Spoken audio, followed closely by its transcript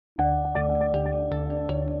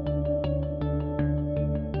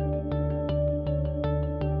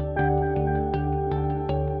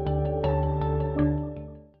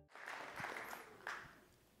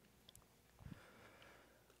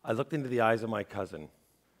I looked into the eyes of my cousin.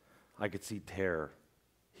 I could see terror.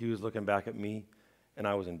 He was looking back at me, and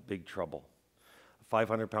I was in big trouble. A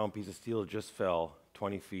 500-pound piece of steel just fell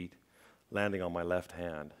 20 feet, landing on my left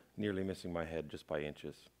hand, nearly missing my head just by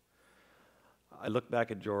inches. I looked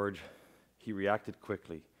back at George. He reacted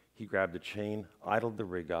quickly. He grabbed the chain, idled the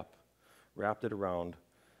rig up, wrapped it around,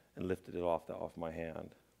 and lifted it off my hand.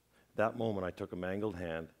 That moment, I took a mangled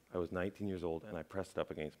hand. I was 19 years old, and I pressed it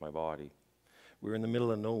up against my body. We were in the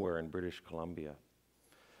middle of nowhere in British Columbia.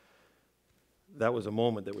 That was a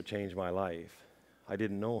moment that would change my life. I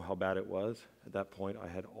didn't know how bad it was. At that point, I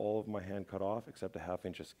had all of my hand cut off except a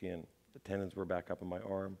half-inch of skin. The tendons were back up in my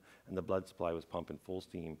arm, and the blood supply was pumping full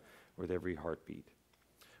steam with every heartbeat.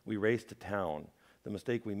 We raced to town. The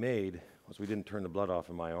mistake we made was we didn't turn the blood off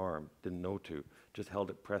in my arm, didn't know to, just held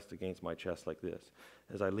it pressed against my chest like this.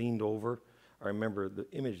 As I leaned over, I remember the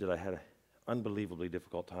image that I had an unbelievably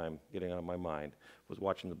difficult time getting out of my mind was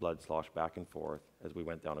watching the blood slosh back and forth as we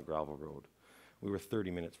went down a gravel road. We were 30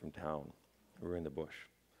 minutes from town. We were in the bush.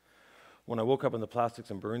 When I woke up in the plastics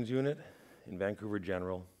and burns unit in Vancouver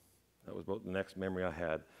General, that was about the next memory I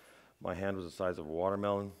had. My hand was the size of a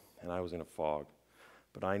watermelon, and I was in a fog.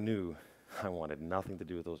 But I knew I wanted nothing to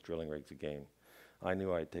do with those drilling rigs again. I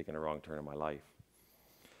knew I had taken a wrong turn in my life.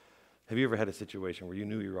 Have you ever had a situation where you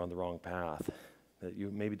knew you were on the wrong path, that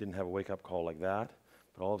you maybe didn't have a wake-up call like that,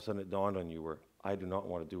 but all of a sudden it dawned on you where I do not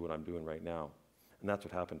want to do what I'm doing right now? And that's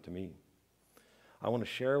what happened to me. I want to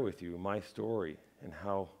share with you my story and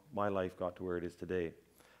how my life got to where it is today,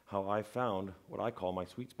 how I found what I call my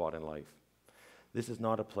sweet spot in life. This is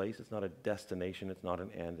not a place, it's not a destination, it's not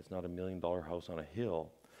an end, it's not a $1 million house on a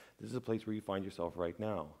hill. This is a place where you find yourself right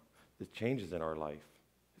now. This changes in our life.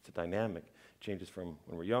 It's a dynamic. It changes from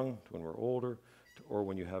when we're young to when we're older, or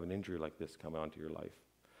when you have an injury like this come onto your life.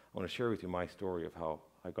 I want to share with you my story of how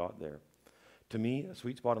I got there. To me, a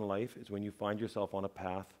sweet spot in life is when you find yourself on a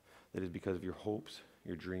path that is because of your hopes,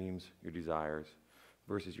 your dreams, your desires,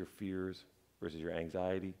 versus your fears, versus your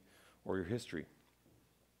anxiety, or your history.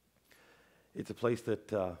 It's a place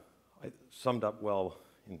that I summed up well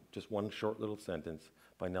in just one short little sentence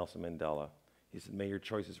by Nelson Mandela. He said, "May your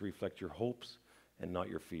choices reflect your hopes and not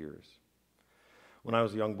your fears." When I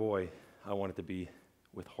was a young boy, I wanted to be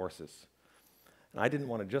with horses. And I didn't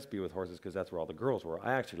want to just be with horses because that's where all the girls were.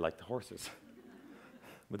 I actually liked the horses.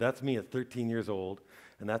 But that's me at 13 years old,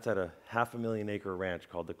 and that's at a 500,000-acre ranch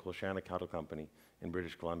called the Colchana Cattle Company in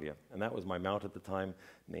British Columbia. And that was my mount at the time,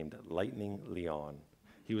 named Lightning Leon.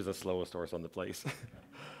 He was the slowest horse on the place.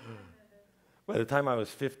 By the time I was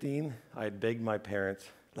 15, I had begged my parents,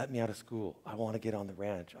 "Let me out of school. I want to get on the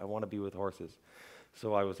ranch. I want to be with horses."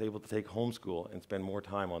 So I was able to take homeschool and spend more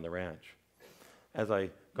time on the ranch. As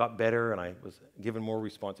I got better and I was given more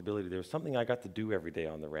responsibility, there was something I got to do every day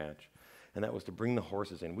on the ranch, and that was to bring the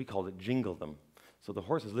horses in. We called it jingle them. So the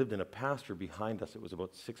horses lived in a pasture behind us. It was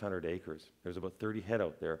about 600 acres. There was about 30 head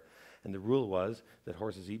out there. And the rule was that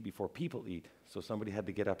horses eat before people eat. So somebody had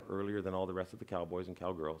to get up earlier than all the rest of the cowboys and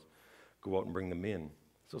cowgirls, go out and bring them in.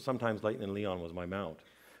 So sometimes Lightning Leon was my mount.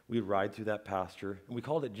 We'd ride through that pasture, and we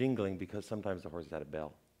called it jingling because sometimes the horses had a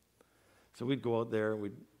bell. So we'd go out there,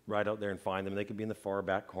 we'd ride out there and find them. They could be in the far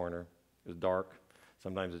back corner. It was dark.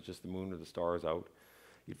 Sometimes it's just the moon or the stars out.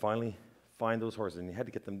 You'd finally find those horses, and you had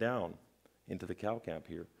to get them down into the cow camp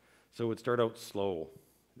here. So it would start out slow.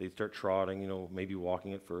 They'd start trotting, maybe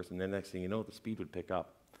walking at first, and then next thing you know, the speed would pick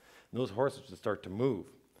up. And those horses would start to move.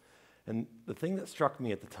 And the thing that struck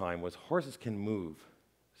me at the time was horses can move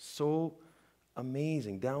so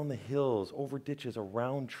amazing, down the hills, over ditches,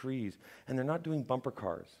 around trees, and they're not doing bumper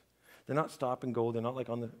cars. They're not stop and go. They're not like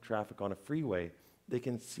on the traffic on a freeway. They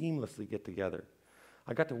can seamlessly get together.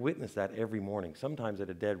 I got to witness that every morning, sometimes at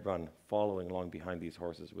a dead run, following along behind these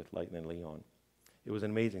horses with Lightning Leon. It was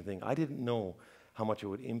an amazing thing. I didn't know how much it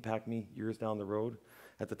would impact me years down the road.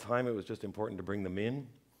 At the time, it was just important to bring them in.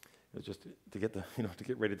 It was just to get to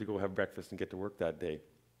get ready to go have breakfast and get to work that day.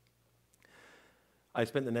 I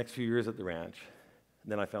spent the next few years at the ranch,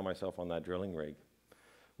 and then I found myself on that drilling rig.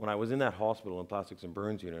 When I was in that hospital in plastics and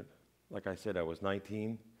burns unit, like I said, I was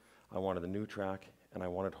 19, I wanted a new track, and I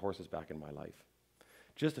wanted horses back in my life.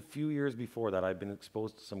 Just a few years before that, I'd been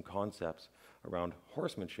exposed to some concepts around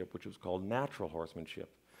horsemanship, which was called natural horsemanship.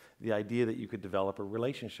 The idea that you could develop a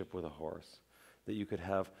relationship with a horse, that you could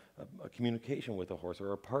have a communication with a horse,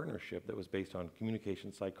 or a partnership that was based on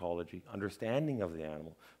communication psychology, understanding of the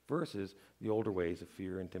animal, versus the older ways of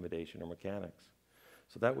fear, intimidation, or mechanics.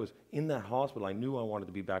 So that was, in that hospital, I knew I wanted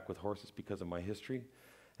to be back with horses because of my history,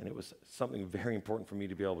 and it was something very important for me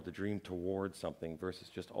to be able to dream towards something versus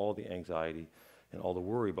just all the anxiety and all the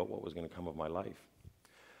worry about what was going to come of my life.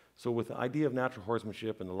 So with the idea of natural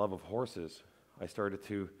horsemanship and the love of horses, I started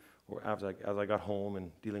to, or as I got home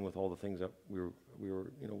and dealing with all the things that we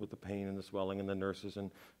were, with the pain and the swelling and the nurses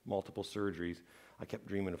and multiple surgeries, I kept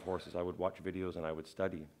dreaming of horses. I would watch videos and I would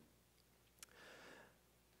study.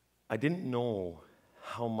 I didn't know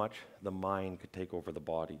how much the mind could take over the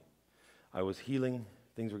body. I was healing,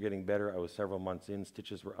 things were getting better. I was several months in,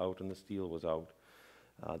 stitches were out and the steel was out.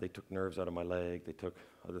 They took nerves out of my leg, they took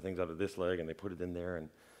other things out of this leg and they put it in there,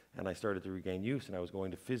 and I started to regain use, and I was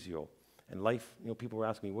going to physio. And life, people were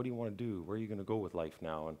asking me, what do you want to do? Where are you going to go with life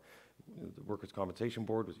now? And the Workers' Compensation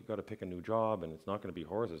Board was, you got to pick a new job, and it's not going to be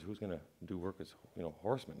horses. Who's going to do work as,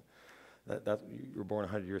 horsemen? You were born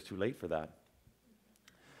 100 years too late for that.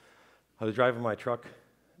 I was driving my truck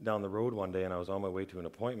down the road one day, and I was on my way to an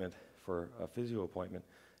appointment for a physio appointment,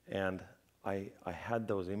 and I had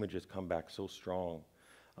those images come back so strong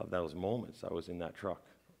of those moments. I was in that truck,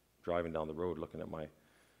 driving down the road, looking at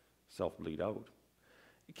myself bleed out.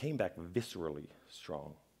 It came back viscerally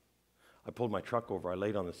strong. I pulled my truck over. I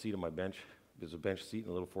laid on the seat of my bench. There's a bench seat in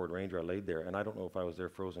a little Ford Ranger. I laid there, and I don't know if I was there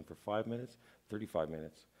frozen for 5 minutes, 35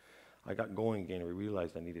 minutes. I got going again, and I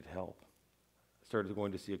realized I needed help. I started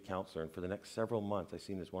going to see a counselor, and for the next several months, I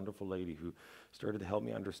seen this wonderful lady who started to help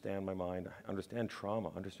me understand my mind, understand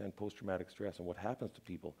trauma, understand post-traumatic stress, and what happens to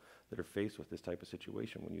people that are faced with this type of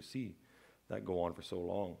situation when you see that go on for so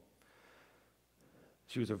long.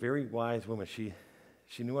 She was a very wise woman. She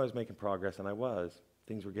knew I was making progress, and I was.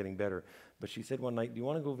 Things were getting better. But she said one night, do you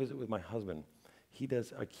want to go visit with my husband? He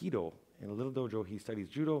does Aikido. In a little dojo, he studies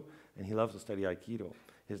judo, and he loves to study Aikido.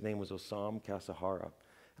 His name was Osam Kasahara.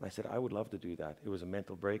 And I said, I would love to do that. It was a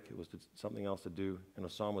mental break. It was something else to do. And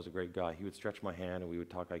Osam was a great guy. He would stretch my hand, and we would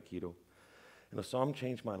talk Aikido. And Osam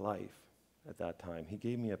changed my life at that time. He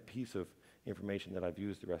gave me a piece of information that I've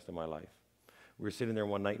used the rest of my life. We were sitting there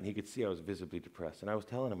one night, and he could see I was visibly depressed. And I was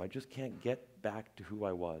telling him, I just can't get back to who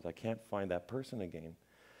I was. I can't find that person again.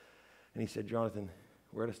 And he said, Jonathan,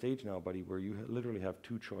 we're at a stage now, buddy, where you literally have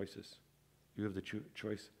two choices. You have the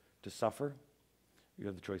choice to suffer. You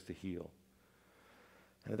have the choice to heal.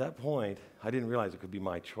 And at that point, I didn't realize it could be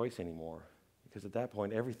my choice anymore. Because at that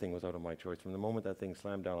point, everything was out of my choice. From the moment that thing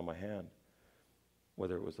slammed down on my hand,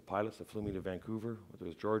 whether it was the pilots that flew me to Vancouver, whether it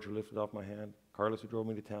was George who lifted off my hand, Carlos who drove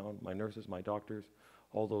me to town, my nurses, my doctors,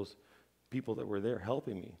 all those people that were there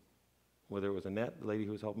helping me, whether it was Annette, the lady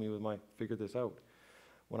who was helping me with figure this out.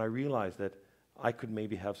 When I realized that I could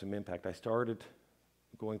maybe have some impact, I started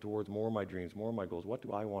going towards more of my dreams, more of my goals. What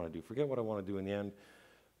do I want to do? Forget what I want to do in the end,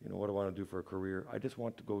 what I want to do for a career. I just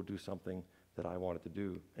want to go do something that I wanted to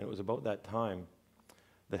do. And it was about that time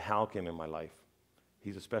that Hal came in my life.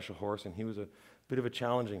 He's a special horse, and he was a bit of a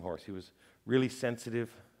challenging horse. He was really sensitive,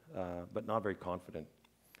 but not very confident.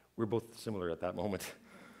 We're both similar at that moment.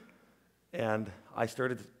 And I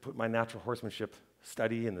started to put my natural horsemanship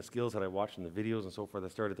study and the skills that I watched in the videos and so forth, I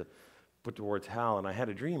started to put towards Hal. And I had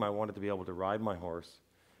a dream. I wanted to be able to ride my horse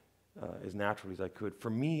as naturally as I could. For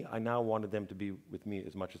me, I now wanted them to be with me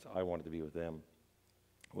as much as I wanted to be with them.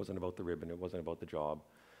 It wasn't about the ribbon. It wasn't about the job.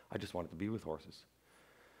 I just wanted to be with horses.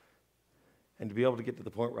 And to be able to get to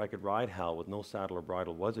the point where I could ride Hal with no saddle or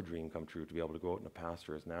bridle was a dream come true, to be able to go out in a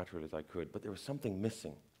pasture as naturally as I could. But there was something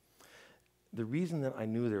missing. The reason that I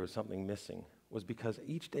knew there was something missing was because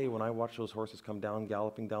each day when I watched those horses come down,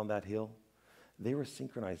 galloping down that hill, they were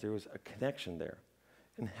synchronized. There was a connection there.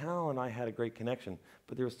 And Hal and I had a great connection,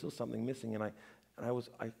 but there was still something missing. And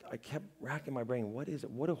I kept racking my brain, what is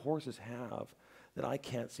it? What do horses have that I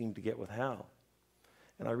can't seem to get with Hal?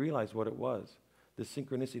 And I realized what it was. The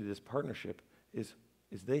synchronicity, this partnership, is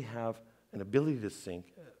they have an ability to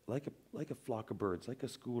sync like a flock of birds, like a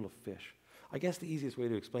school of fish. I guess the easiest way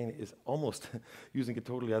to explain it is almost using a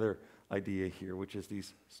totally other idea here, which is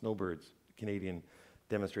these snowbirds, Canadian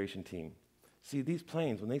demonstration team. See, these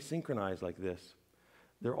planes, when they synchronize like this,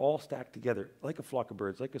 they're all stacked together like a flock of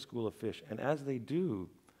birds, like a school of fish. And as they do,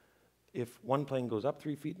 if one plane goes up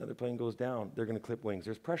 3 feet, another plane goes down, they're going to clip wings.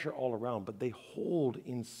 There's pressure all around, but they hold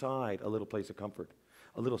inside a little place of comfort,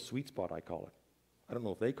 a little sweet spot, I call it. I don't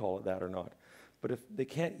know if they call it that or not. But if they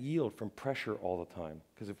can't yield from pressure all the time,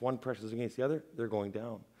 because if one presses against the other, they're going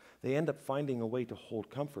down. They end up finding a way to hold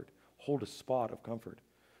comfort, hold a spot of comfort,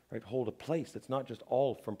 right? Hold a place that's not just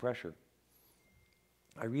all from pressure.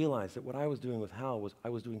 I realized that what I was doing with Hal was I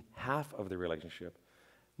was doing half of the relationship.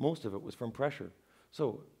 Most of it was from pressure.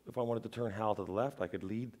 So if I wanted to turn Hal to the left, I could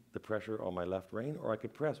lead the pressure on my left rein, or I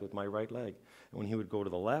could press with my right leg. And when he would go to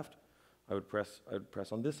the left, I would press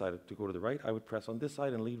on this side to go to the right. I would press on this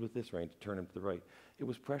side and lead with this rein to turn him to the right. It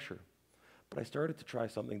was pressure. But I started to try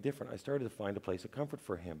something different. I started to find a place of comfort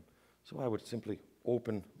for him. So I would simply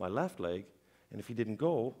open my left leg, And if he didn't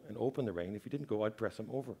go and open the rein, if he didn't go, I'd press him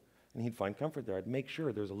over. And he'd find comfort there. I'd make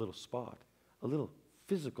sure there's a little spot, a little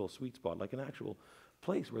physical sweet spot, like an actual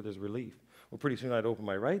place where there's relief. Well, pretty soon I'd open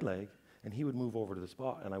my right leg, and he would move over to the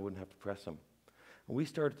spot, and I wouldn't have to press him. And we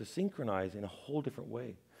started to synchronize in a whole different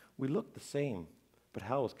way. We looked the same, but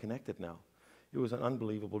Hal was connected now. It was an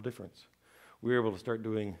unbelievable difference. We were able to start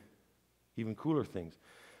doing even cooler things.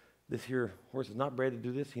 This here horse is not bred to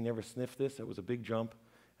do this. He never sniffed this. It was a big jump,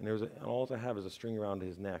 and all I have is a string around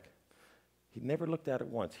his neck. He never looked at it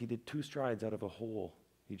once. He did 2 strides out of a hole.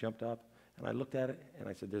 He jumped up, and I looked at it, and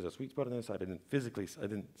I said, there's a sweet spot on the other side. I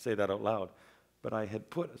didn't say that out loud, but I had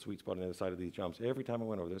put a sweet spot on the other side of these jumps. Every time I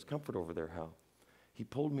went over, there's comfort over there, Hal. He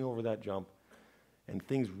pulled me over that jump, and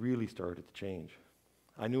things really started to change.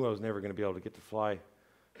 I knew I was never going to be able to get to fly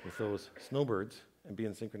with those snowbirds and be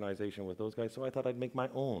in synchronization with those guys, so I thought I'd make my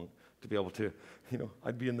own to be able to,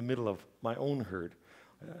 I'd be in the middle of my own herd.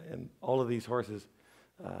 And all of these horses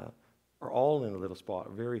are all in a little spot,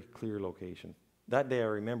 a very clear location. That day I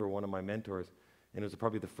remember one of my mentors, and it was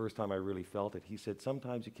probably the first time I really felt it. He said,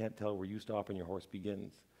 sometimes you can't tell where you stop and your horse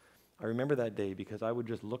begins. I remember that day because I would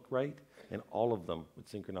just look right, and all of them would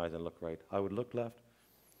synchronize and look right. I would look left.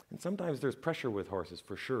 And sometimes there's pressure with horses,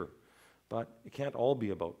 for sure, but it can't all be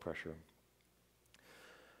about pressure.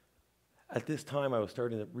 At this time, I was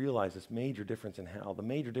starting to realize this major difference in Hal, the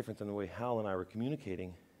major difference in the way Hal and I were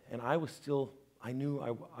communicating, and I knew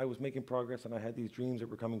I was making progress, and I had these dreams that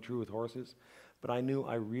were coming true with horses, but I knew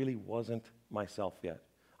I really wasn't myself yet.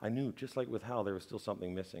 I knew, just like with Hal, there was still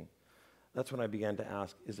something missing. That's when I began to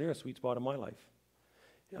ask, is there a sweet spot in my life?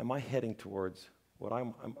 Am I heading towards what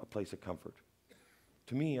I'm a place of comfort?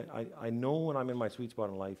 To me, I know when I'm in my sweet spot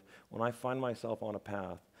in life, when I find myself on a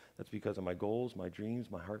path that's because of my goals, my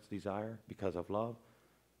dreams, my heart's desire, because of love,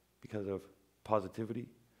 because of positivity,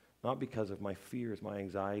 not because of my fears, my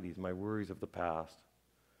anxieties, my worries of the past,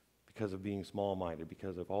 because of being small-minded,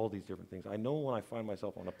 because of all these different things. I know when I find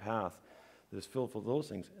myself on a path that is filled with those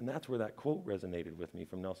things, and that's where that quote resonated with me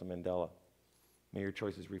from Nelson Mandela. May your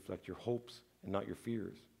choices reflect your hopes and not your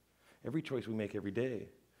fears. Every choice we make every day,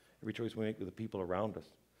 every choice we make with the people around us,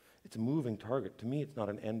 it's a moving target. To me, it's not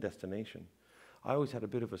an end destination. I always had a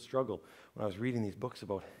bit of a struggle when I was reading these books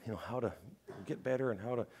about, how to get better and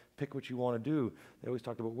how to pick what you want to do. They always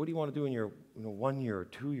talked about, what do you want to do in your 1 year or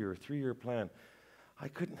 2 year or 3 year plan?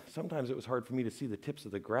 Sometimes it was hard for me to see the tips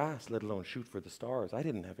of the grass, let alone shoot for the stars. I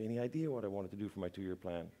didn't have any idea what I wanted to do for my 2-year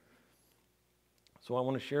plan. So I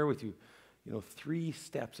want to share with you, 3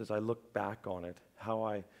 steps as I look back on it, how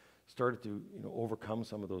I started to, overcome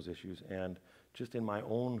some of those issues, and just in my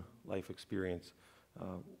own life experience,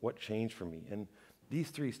 what changed for me. And these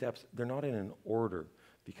 3 steps, they're not in an order,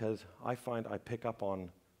 because I find I pick up on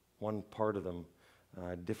one part of them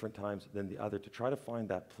different times than the other to try to find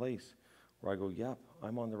that place where I go, yep,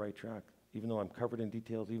 I'm on the right track. Even though I'm covered in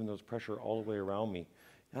details, even though there's pressure all the way around me,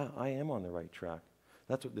 yeah, I am on the right track.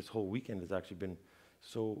 That's what this whole weekend has actually been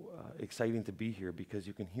so exciting to be here, because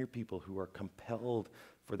you can hear people who are compelled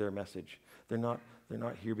for their message. They're not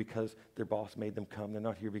here because their boss made them come. They're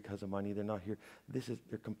not here because of money. They're not here.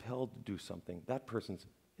 They're compelled to do something. That person's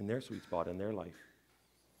in their sweet spot in their life.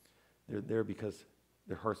 They're there because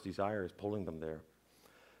their heart's desire is pulling them there.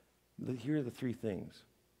 Here are the 3 things: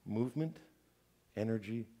 movement,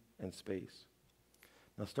 energy, and space.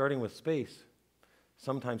 Now, starting with space,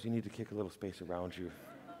 sometimes you need to kick a little space around you.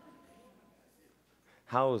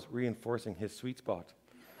 Hal is reinforcing his sweet spot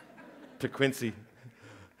to Quincy.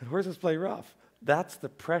 And horses play rough. That's the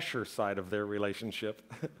pressure side of their relationship.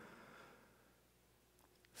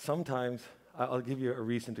 Sometimes, I'll give you a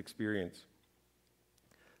recent experience.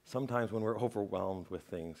 Sometimes when we're overwhelmed with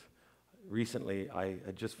things. Recently, I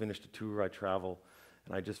had just finished a tour. I travel,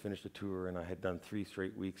 and I just finished a tour, and I had done 3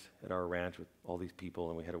 straight weeks at our ranch with all these people,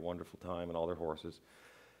 and we had a wonderful time and all their horses.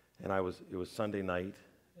 And it was Sunday night,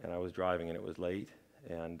 and I was driving, and it was late,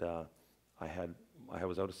 and I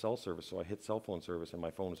was out of cell service, so I hit cell phone service, and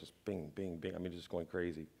my phone was just bing, bing, bing. I mean, just going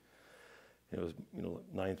crazy. And it was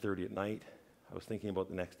 9:30 at night. I was thinking about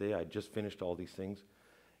the next day. I just finished all these things,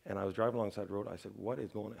 and I was driving alongside the road. I said, "What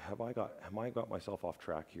is going? Have I got myself off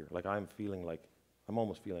track here? I'm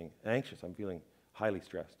almost feeling anxious. I'm feeling highly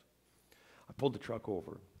stressed." I pulled the truck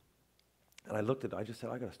over, and I just said,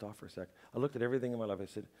 "I got to stop for a sec." I looked at everything in my life. I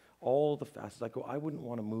said, all the facets. I go, I wouldn't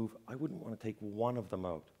want to move. I wouldn't want to take one of them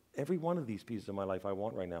out. Every one of these pieces of my life I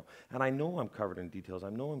want right now. And I know I'm covered in details.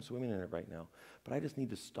 I know I'm swimming in it right now. But I just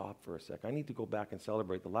need to stop for a sec. I need to go back and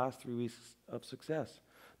celebrate the last 3 weeks of success.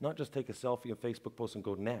 Not just take a selfie, a Facebook post, and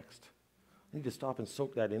go next. I need to stop and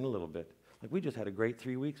soak that in a little bit. Like, we just had a great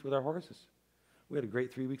 3 weeks with our horses. We had a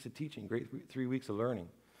great 3 weeks of teaching, great 3 weeks of learning.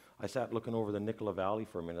 I sat looking over the Nicola Valley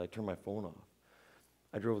for a minute. I turned my phone off.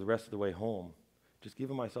 I drove the rest of the way home, just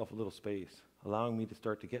giving myself a little space, allowing me to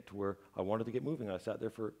start to get to where I wanted to get moving. I sat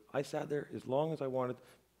there as long as I wanted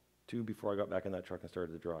to before I got back in that truck and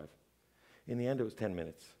started to drive. In the end, it was 10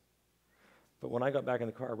 minutes. But when I got back in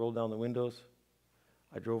the car, I rolled down the windows,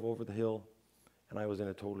 I drove over the hill, and I was in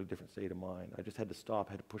a totally different state of mind. I just had to stop,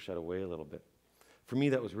 had to push that away a little bit. For me,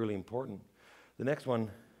 that was really important. The next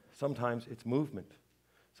one, sometimes it's movement.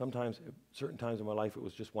 Sometimes, certain times in my life, it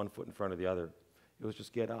was just one foot in front of the other. It was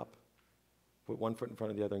just get up, put one foot in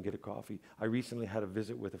front of the other and get a coffee. I recently had a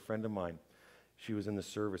visit with a friend of mine. She was in the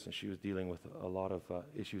service and she was dealing with a lot of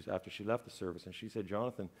issues after she left the service. And she said,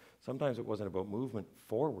 Jonathan, sometimes it wasn't about movement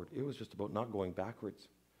forward. It was just about not going backwards.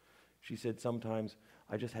 She said, sometimes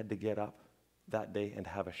I just had to get up that day and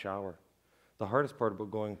have a shower. The hardest part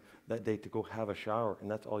about going that day to go have a shower, and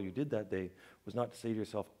that's all you did that day, was not to say to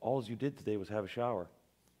yourself, all you did today was have a shower.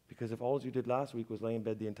 Because if all you did last week was lay in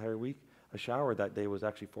bed the entire week, a shower that day was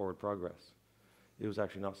actually forward progress. It was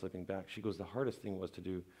actually not slipping back. She goes, the hardest thing was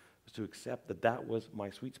to accept that that was my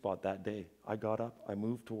sweet spot that day. I got up, I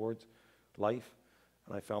moved towards life,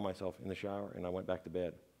 and I found myself in the shower, and I went back to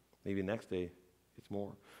bed. Maybe the next day, it's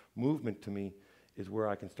more. Movement to me is where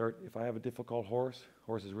I can start. If I have a difficult horse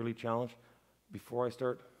is really challenged, before I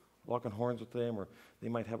start locking horns with them, or they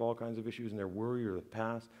might have all kinds of issues in their worry or the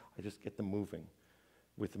past, I just get them moving.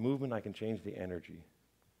 With the movement, I can change the energy.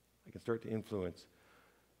 I can start to influence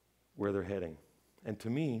where they're heading. And to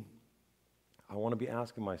me, I want to be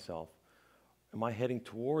asking myself, am I heading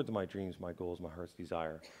towards my dreams, my goals, my heart's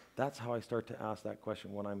desire? That's how I start to ask that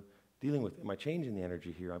question when I'm dealing with, am I changing the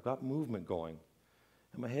energy here? I've got movement going.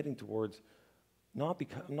 Am I heading towards, I'm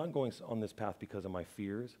not going on this path because of my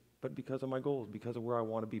fears, but because of my goals, because of where I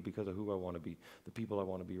want to be, because of who I want to be, the people I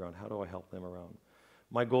want to be around. How do I help them around?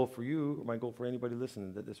 My goal for you, or my goal for anybody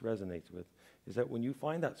listening that this resonates with, is that when you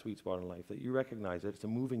find that sweet spot in life, that you recognize that it's a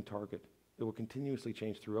moving target. It will continuously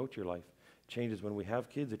change throughout your life. It changes when we have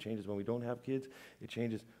kids. It changes when we don't have kids. It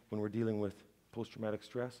changes when we're dealing with post-traumatic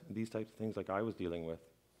stress and these types of things like I was dealing with.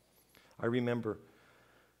 I remember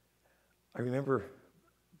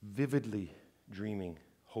vividly dreaming,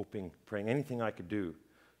 hoping, praying, anything I could do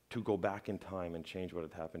to go back in time and change what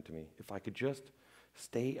had happened to me. If I could just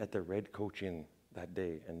stay at the Red Coach Inn that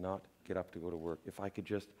day and not get up to go to work, if I could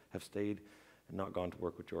just have stayed and not gone to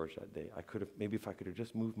work with George that day, maybe if I could have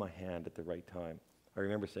just moved my hand at the right time. I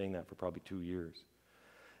remember saying that for probably 2 years.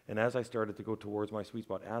 And as I started to go towards my sweet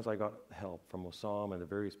spot, as I got help from Osam and the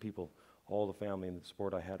various people, all the family and the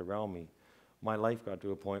support I had around me, my life got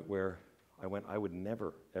to a point where I would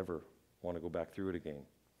never, ever want to go back through it again.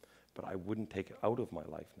 But I wouldn't take it out of my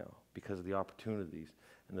life now because of the opportunities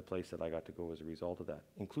and the place that I got to go as a result of that,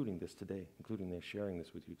 including this today, including this, sharing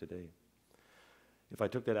this with you today. If I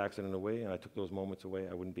took that accident away and I took those moments away,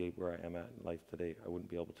 I wouldn't be where I am at in life today. I wouldn't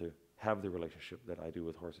be able to have the relationship that I do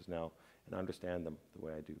with horses now and understand them the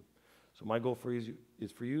way I do. So my goal for you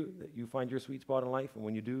is for you that you find your sweet spot in life, and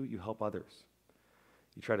when you do, you help others.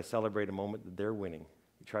 You try to celebrate a moment that they're winning.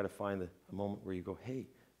 You try to find a moment where you go, hey,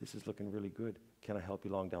 this is looking really good. Can I help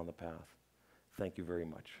you along down the path? Thank you very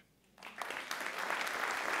much.